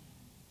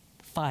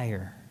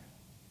fire.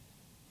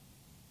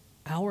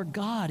 Our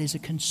God is a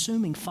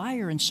consuming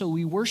fire, and so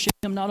we worship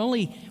Him not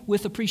only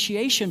with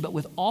appreciation, but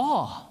with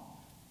awe.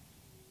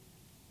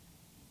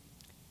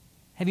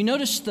 Have you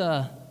noticed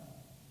the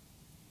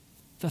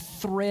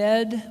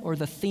thread or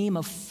the theme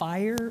of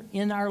fire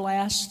in our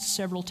last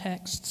several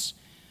texts?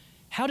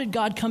 How did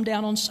God come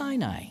down on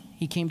Sinai?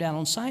 He came down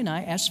on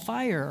Sinai as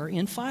fire or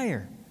in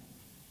fire.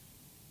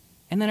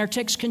 And then our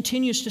text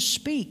continues to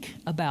speak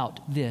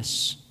about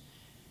this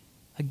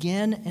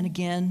again and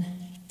again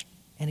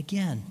and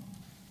again.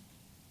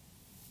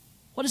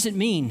 What does it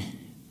mean?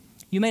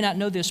 You may not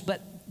know this,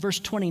 but verse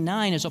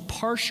 29 is a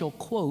partial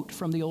quote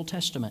from the Old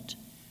Testament.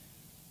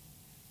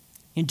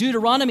 In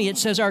Deuteronomy, it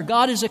says, "Our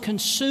God is a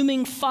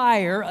consuming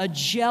fire, a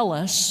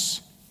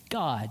jealous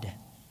God."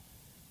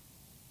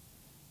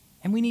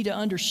 And we need to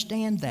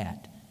understand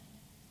that.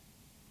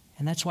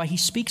 And that's why he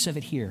speaks of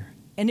it here.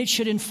 And it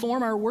should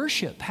inform our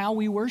worship, how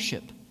we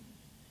worship.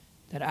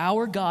 That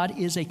our God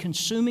is a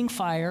consuming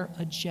fire,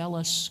 a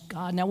jealous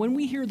God. Now, when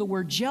we hear the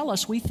word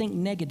jealous, we think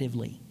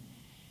negatively.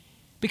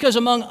 Because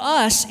among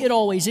us, it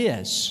always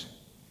is.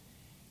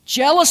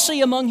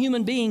 Jealousy among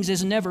human beings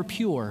is never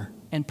pure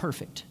and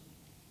perfect.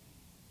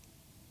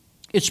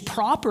 It's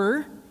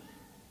proper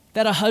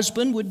that a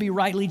husband would be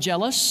rightly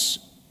jealous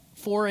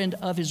for and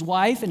of his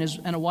wife, and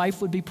a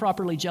wife would be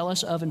properly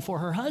jealous of and for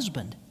her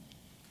husband.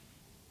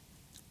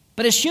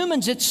 But as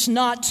humans, it's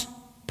not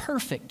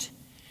perfect.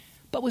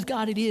 But with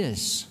God, it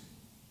is.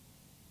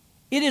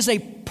 It is a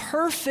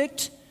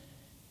perfect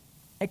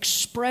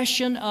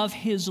expression of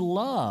His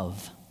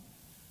love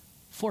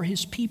for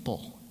His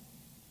people.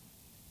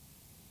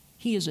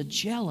 He is a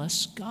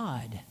jealous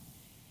God.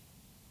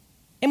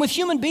 And with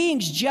human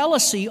beings,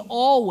 jealousy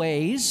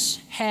always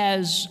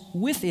has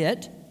with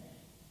it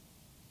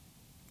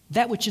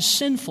that which is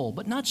sinful,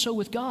 but not so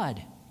with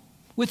God.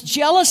 With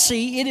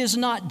jealousy, it is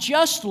not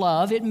just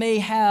love. It may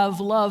have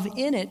love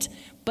in it,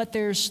 but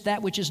there's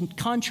that which is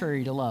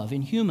contrary to love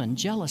in human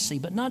jealousy,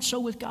 but not so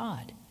with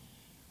God.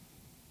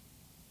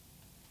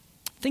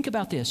 Think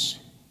about this.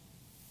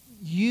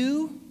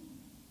 You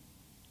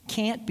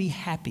can't be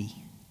happy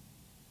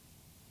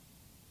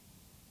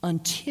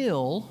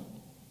until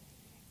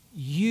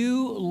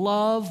you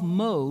love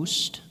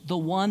most the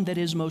one that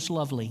is most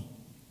lovely.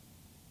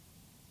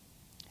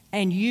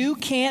 And you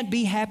can't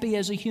be happy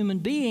as a human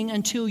being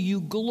until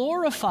you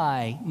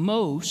glorify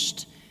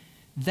most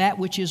that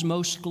which is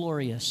most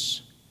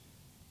glorious.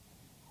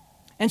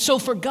 And so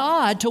for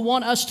God to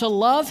want us to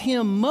love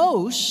Him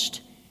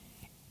most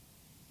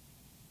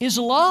is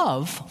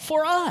love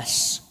for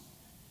us.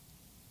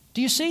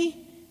 Do you see?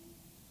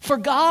 For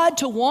God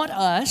to want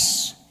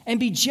us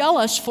and be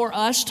jealous for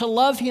us to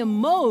love Him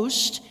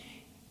most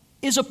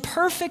is a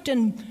perfect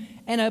and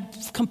a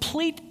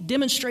complete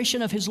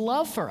demonstration of His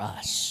love for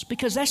us,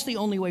 because that's the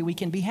only way we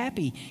can be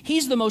happy.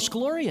 He's the most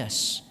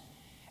glorious.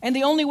 And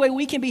the only way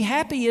we can be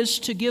happy is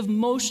to give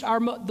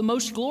the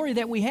most glory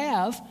that we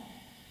have,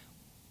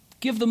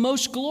 give the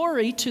most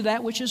glory to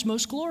that which is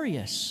most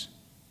glorious.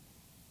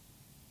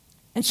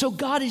 And so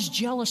God is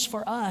jealous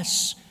for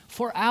us,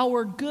 for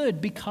our good,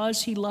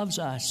 because He loves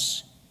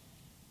us.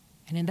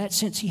 And in that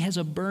sense, He has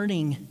a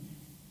burning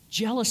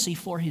jealousy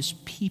for His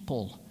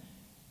people.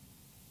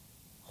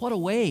 What a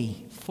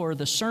way for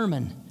the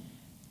sermon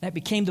that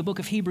became the book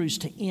of Hebrews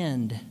to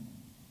end.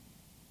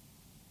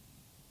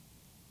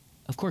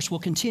 Of course, we'll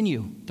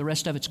continue. The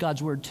rest of it's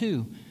God's word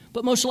too.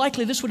 But most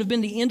likely this would have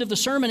been the end of the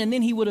sermon, and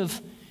then he would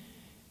have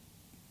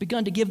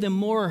begun to give them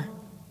more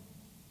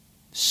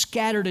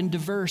scattered and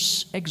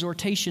diverse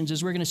exhortations,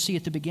 as we're going to see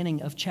at the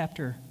beginning of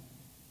chapter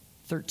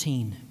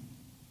 13.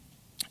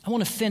 I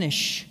want to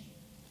finish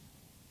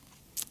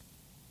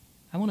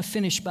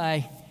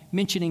by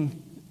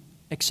mentioning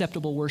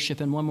acceptable worship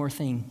and one more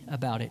thing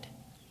about it.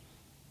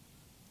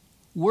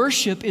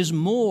 Worship is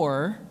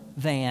more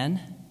than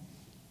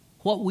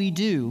what we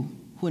do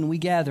when we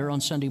gather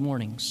on Sunday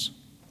mornings.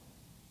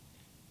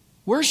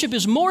 Worship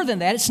is more than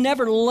that. It's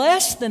never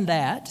less than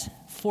that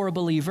for a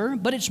believer,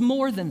 but it's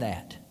more than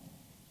that.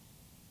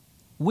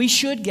 We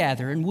should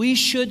gather and we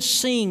should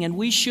sing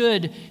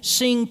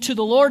to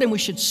the Lord, and we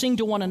should sing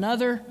to one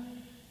another,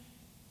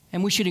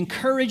 and we should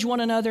encourage one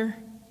another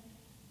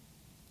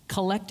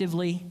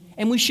collectively,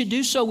 and we should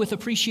do so with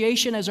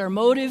appreciation as our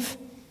motive,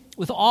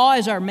 with awe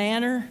as our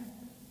manner.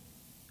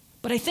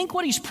 But I think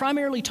what he's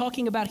primarily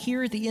talking about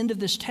here at the end of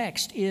this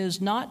text is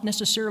not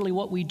necessarily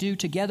what we do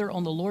together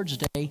on the Lord's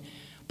Day,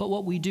 but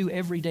what we do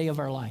every day of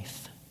our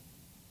life.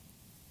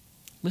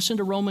 Listen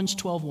to Romans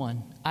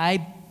 12:1.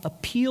 I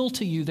appeal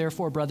to you,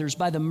 therefore, brothers,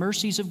 by the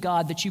mercies of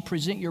God, that you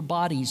present your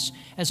bodies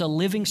as a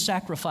living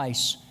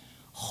sacrifice,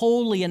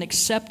 holy and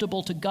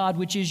acceptable to God,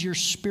 which is your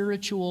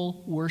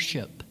spiritual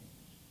worship.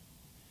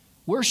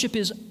 Worship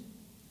is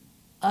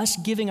us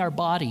giving our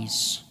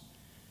bodies,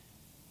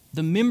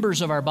 the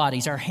members of our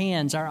bodies, our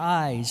hands, our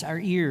eyes, our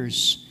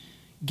ears,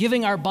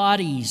 giving our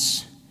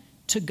bodies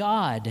to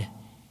God,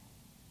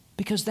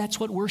 because that's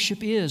what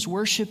worship is.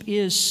 Worship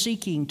is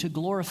seeking to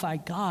glorify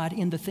God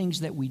in the things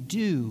that we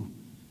do,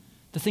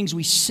 the things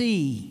we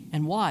see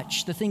and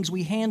watch, the things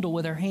we handle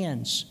with our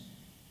hands.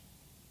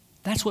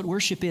 That's what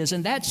worship is,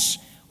 and that's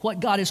what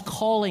God is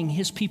calling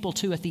his people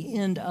to at the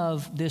end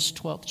of this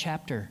 12th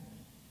chapter.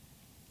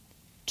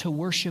 To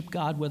worship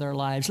God with our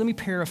lives. Let me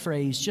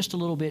paraphrase just a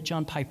little bit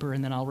John Piper,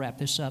 and then I'll wrap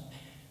this up.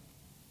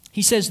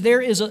 He says,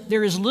 there is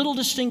little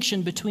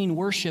distinction between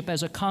worship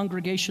as a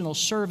congregational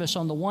service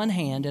on the one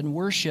hand and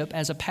worship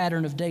as a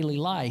pattern of daily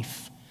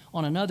life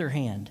on another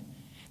hand.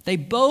 They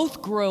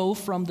both grow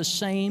from the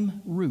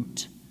same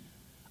root,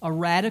 a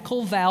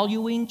radical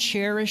valuing,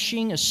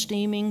 cherishing,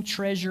 esteeming,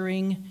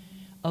 treasuring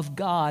of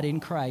God in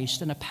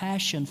Christ, and a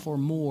passion for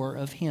more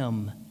of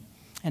Him.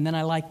 And then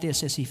I like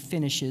this as he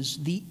finishes,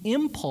 the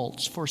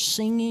impulse for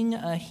singing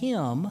a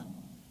hymn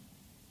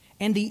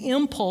and the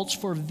impulse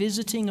for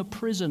visiting a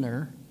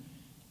prisoner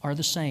are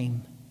the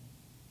same,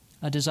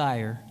 a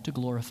desire to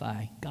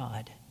glorify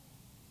God.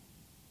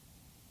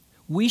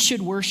 We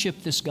should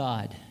worship this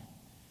God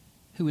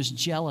who is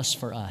jealous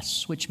for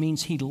us, which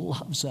means He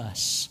loves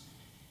us.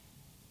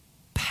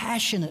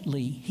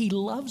 Passionately, He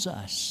loves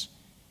us.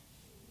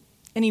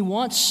 And He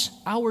wants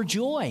our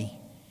joy.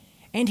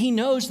 And He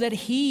knows that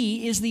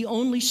He is the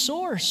only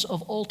source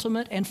of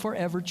ultimate and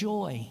forever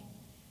joy.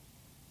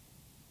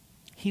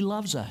 He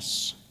loves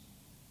us.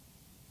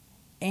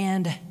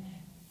 And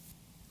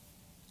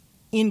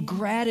in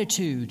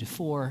gratitude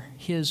for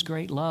His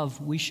great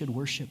love, we should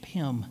worship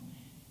Him.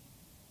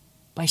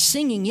 By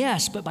singing,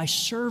 yes, but by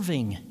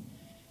serving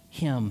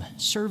Him,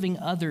 serving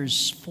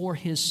others for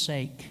His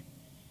sake.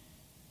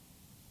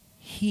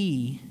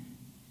 He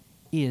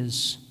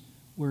is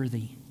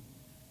worthy.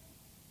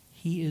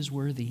 He is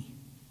worthy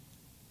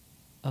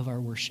of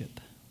our worship.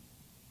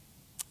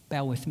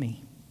 Bow with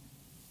me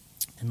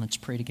and let's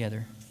pray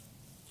together.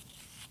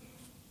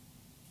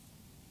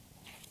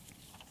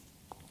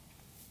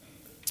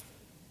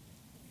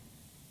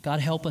 God,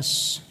 help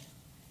us,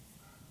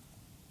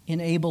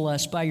 enable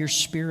us by your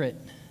Spirit,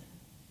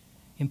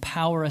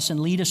 empower us and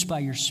lead us by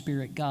your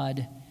Spirit,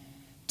 God,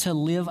 to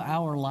live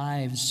our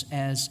lives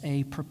as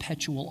a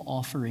perpetual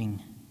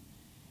offering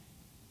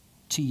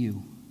to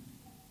you.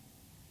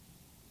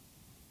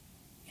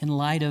 In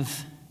light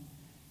of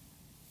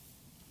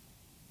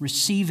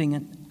receiving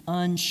an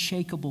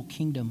unshakable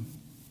kingdom,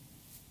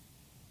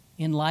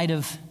 in light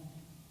of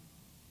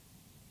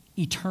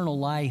eternal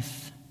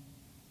life,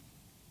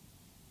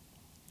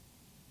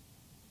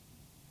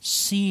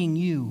 seeing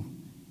you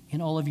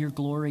in all of your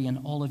glory and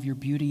all of your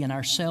beauty, and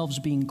ourselves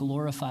being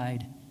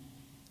glorified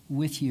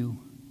with you.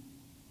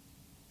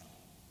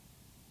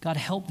 God,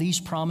 help these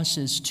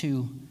promises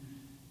to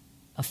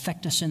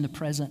affect us in the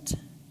present.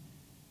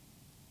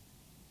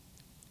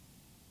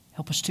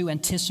 Help us to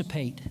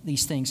anticipate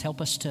these things.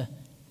 Help us to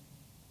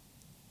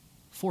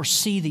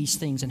foresee these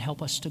things, and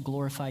help us to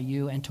glorify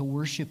you and to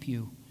worship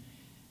you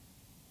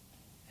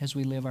as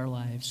we live our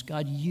lives.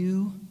 God,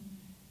 you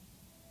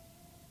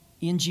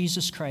in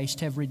Jesus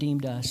Christ have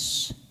redeemed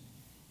us,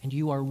 and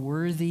you are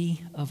worthy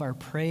of our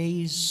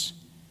praise.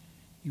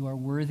 You are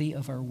worthy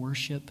of our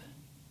worship.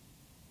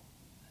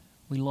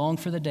 We long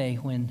for the day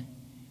when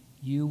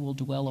you will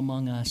dwell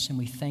among us, and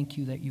we thank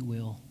you that you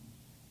will.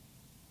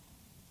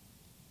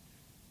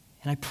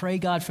 And I pray,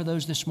 God, for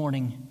those this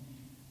morning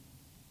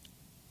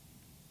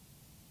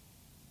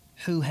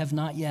who have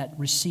not yet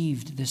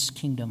received this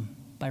kingdom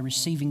by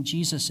receiving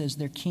Jesus as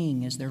their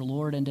King, as their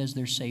Lord, and as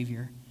their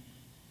Savior.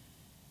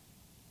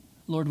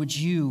 Lord, would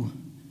you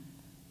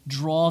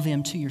draw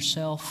them to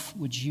yourself?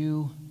 Would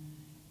you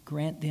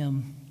grant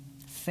them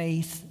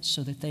faith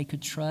so that they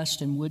could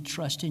trust and would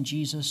trust in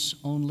Jesus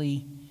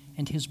only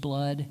and his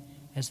blood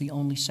as the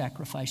only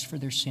sacrifice for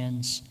their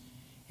sins,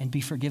 and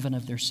be forgiven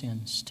of their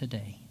sins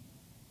today?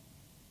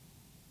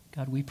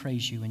 God, we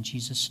praise you in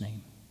Jesus'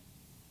 name.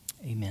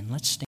 Amen. Let's stand.